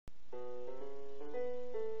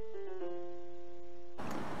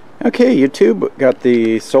Okay, YouTube, got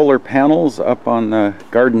the solar panels up on the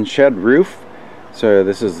garden shed roof. So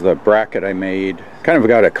this is the bracket I made. Kind of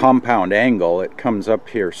got a compound angle. It comes up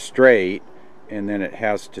here straight, and then it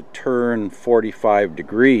has to turn 45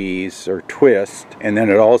 degrees or twist, and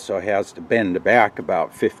then it also has to bend back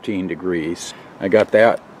about 15 degrees. I got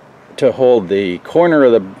that to hold the corner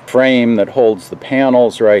of the frame that holds the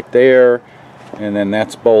panels right there, and then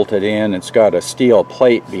that's bolted in. It's got a steel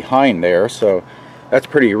plate behind there, so that's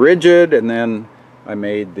pretty rigid. And then I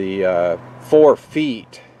made the 4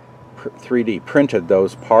 feet, 3D printed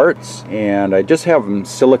those parts, and I just have them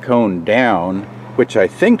silicone down, which I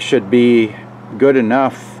think should be good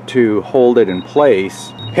enough to hold it in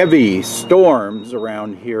place. Heavy storms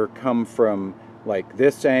around here come from like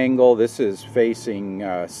this angle. This is facing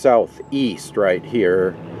southeast right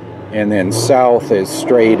here, and then south is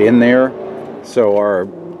straight in there. So our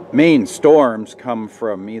main storms come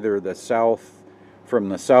from either the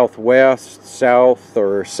southwest, south,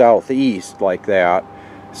 or southeast, like that.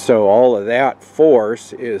 So all of that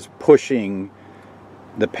force is pushing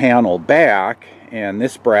the panel back, and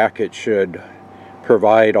this bracket should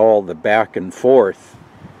provide all the back and forth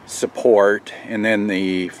support, and then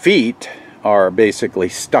the feet are basically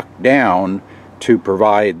stuck down to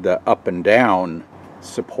provide the up and down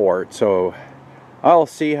support. So I'll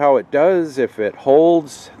see how it does. If it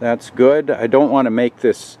holds, that's good. I don't want to make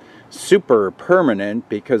this super permanent,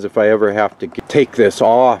 because if I ever have to take this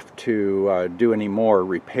off to do any more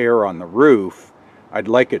repair on the roof, I'd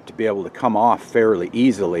like it to be able to come off fairly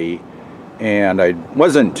easily. And I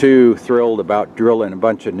wasn't too thrilled about drilling a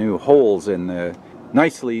bunch of new holes in the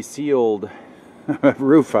nicely sealed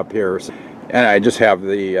roof up here. And I just have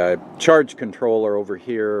the charge controller over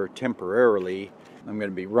here temporarily. I'm going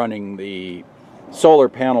to be running the solar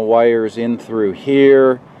panel wires in through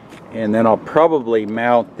here, and then I'll probably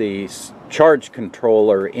mount the charge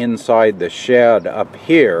controller inside the shed up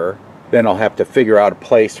here. Then I'll have to figure out a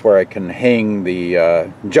place where I can hang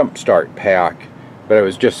the jump start pack. But I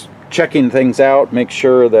was just checking things out, make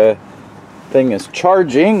sure the thing is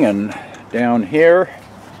charging. And down here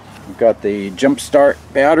we've got the jump start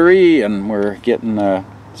battery, and we're getting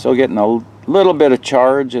still getting a little bit of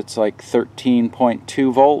charge. It's like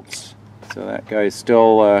 13.2 volts. So that guy's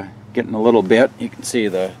still getting a little bit. You can see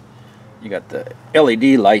you got the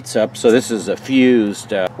LED lights up. So this is a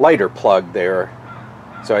fused lighter plug there.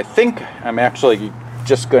 So I think I'm actually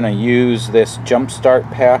just going to use this jump start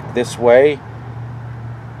pack this way,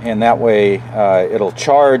 and that way it'll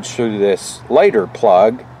charge through this lighter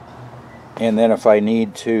plug, and then if I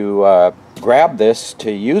need to grab this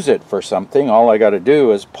to use it for something, all I got to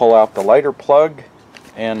do is pull out the lighter plug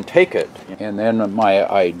and take it. And then my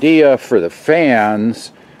idea for the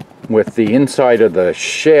fans with the inside of the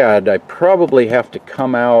shed, I probably have to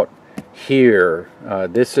come out here.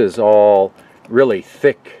 This is all really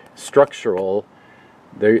thick structural.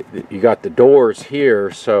 There, you got the doors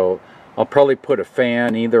here, so I'll probably put a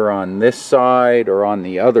fan either on this side or on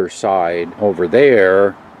the other side over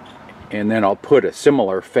there, and then I'll put a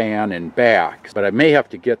similar fan in back. But I may have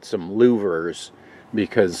to get some louvers,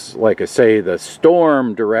 because like I say, the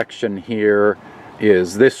storm direction here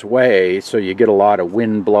is this way, so you get a lot of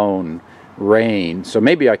wind-blown rain. So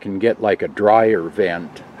maybe I can get like a dryer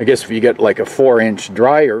vent. I guess if you get like a 4-inch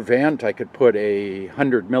dryer vent, I could put a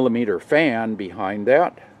 100mm fan behind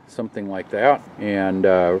that, something like that, and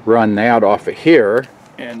run that off of here.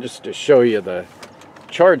 And just to show you the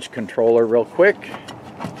charge controller real quick,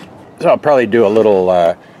 so I'll probably do a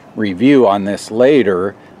little review on this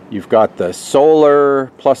later. You've got the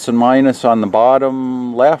solar plus and minus on the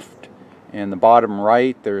bottom left, and the bottom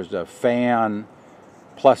right there's a fan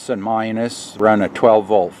plus and minus. Run a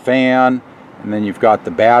 12-volt fan, and then you've got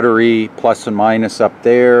the battery plus and minus up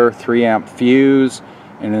there, 3-amp fuse,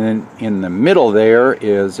 and then in the middle there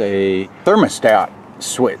is a thermostat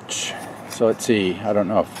switch. So let's see, I don't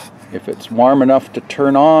know if it's warm enough to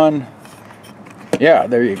turn on. Yeah,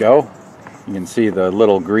 there you go. You can see the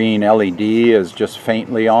little green LED is just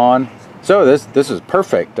faintly on. So this is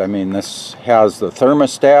perfect. I mean, this has the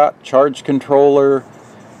thermostat, charge controller,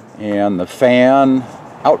 and the fan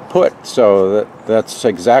output. So that's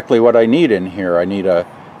exactly what I need in here. I need a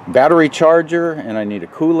battery charger, and I need a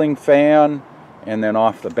cooling fan, and then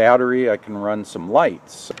off the battery I can run some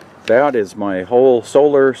lights. That is my whole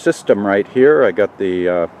solar system right here. I got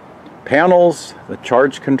the panels, the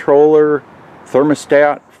charge controller,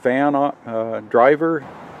 thermostat, fan driver,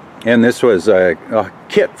 and this was a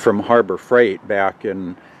kit from Harbor Freight back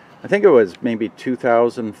in, I think it was maybe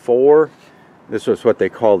 2004. This was what they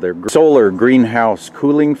called their solar greenhouse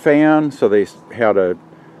cooling fan. So they had a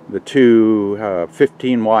the two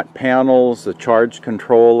 15-watt panels, the charge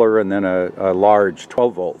controller, and then a large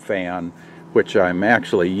 12-volt fan, which I'm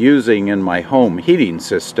actually using in my home heating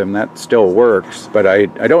system. That still works, but I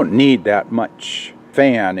don't need that much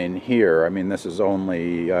fan in here. I mean, this is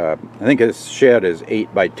only, I think this shed is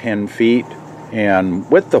 8 by 10 feet, and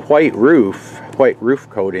with the white roof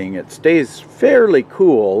coating, it stays fairly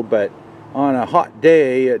cool, but on a hot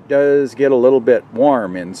day it does get a little bit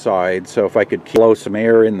warm inside. So if I could blow some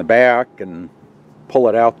air in the back and pull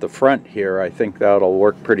it out the front here, I think that'll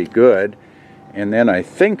work pretty good. And then I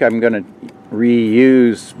think I'm going to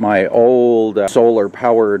reuse my old solar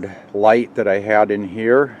powered light that I had in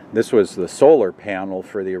here. This was the solar panel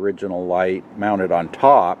for the original light mounted on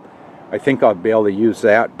top. I think I'll be able to use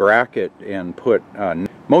that bracket and put a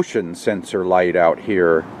motion sensor light out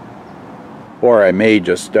here. Or I may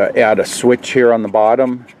just add a switch here on the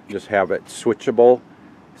bottom, just have it switchable.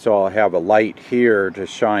 So I'll have a light here to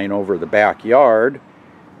shine over the backyard.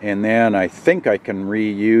 And then I think I can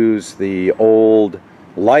reuse the old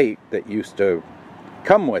light that used to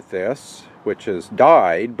come with this, which has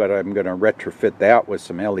died, but I'm going to retrofit that with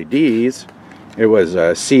some LEDs. It was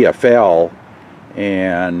a CFL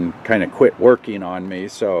and kind of quit working on me,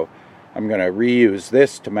 so I'm going to reuse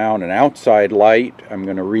this to mount an outside light. I'm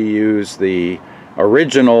going to reuse the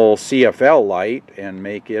original CFL light and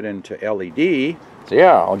make it into LED. So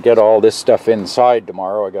yeah, I'll get all this stuff inside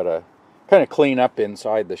tomorrow. I got to kind of clean up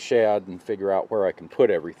inside the shed and figure out where I can put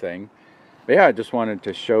everything. But yeah, I just wanted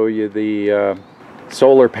to show you the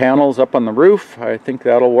solar panels up on the roof. I think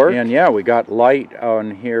that'll work. And yeah, we got light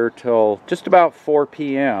on here till just about 4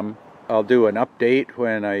 p.m. I'll do an update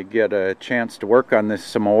when I get a chance to work on this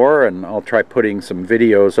some more, and I'll try putting some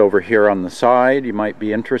videos over here on the side you might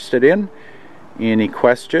be interested in. Any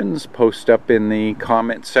questions, post up in the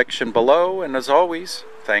comment section below, and as always,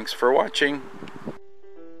 thanks for watching.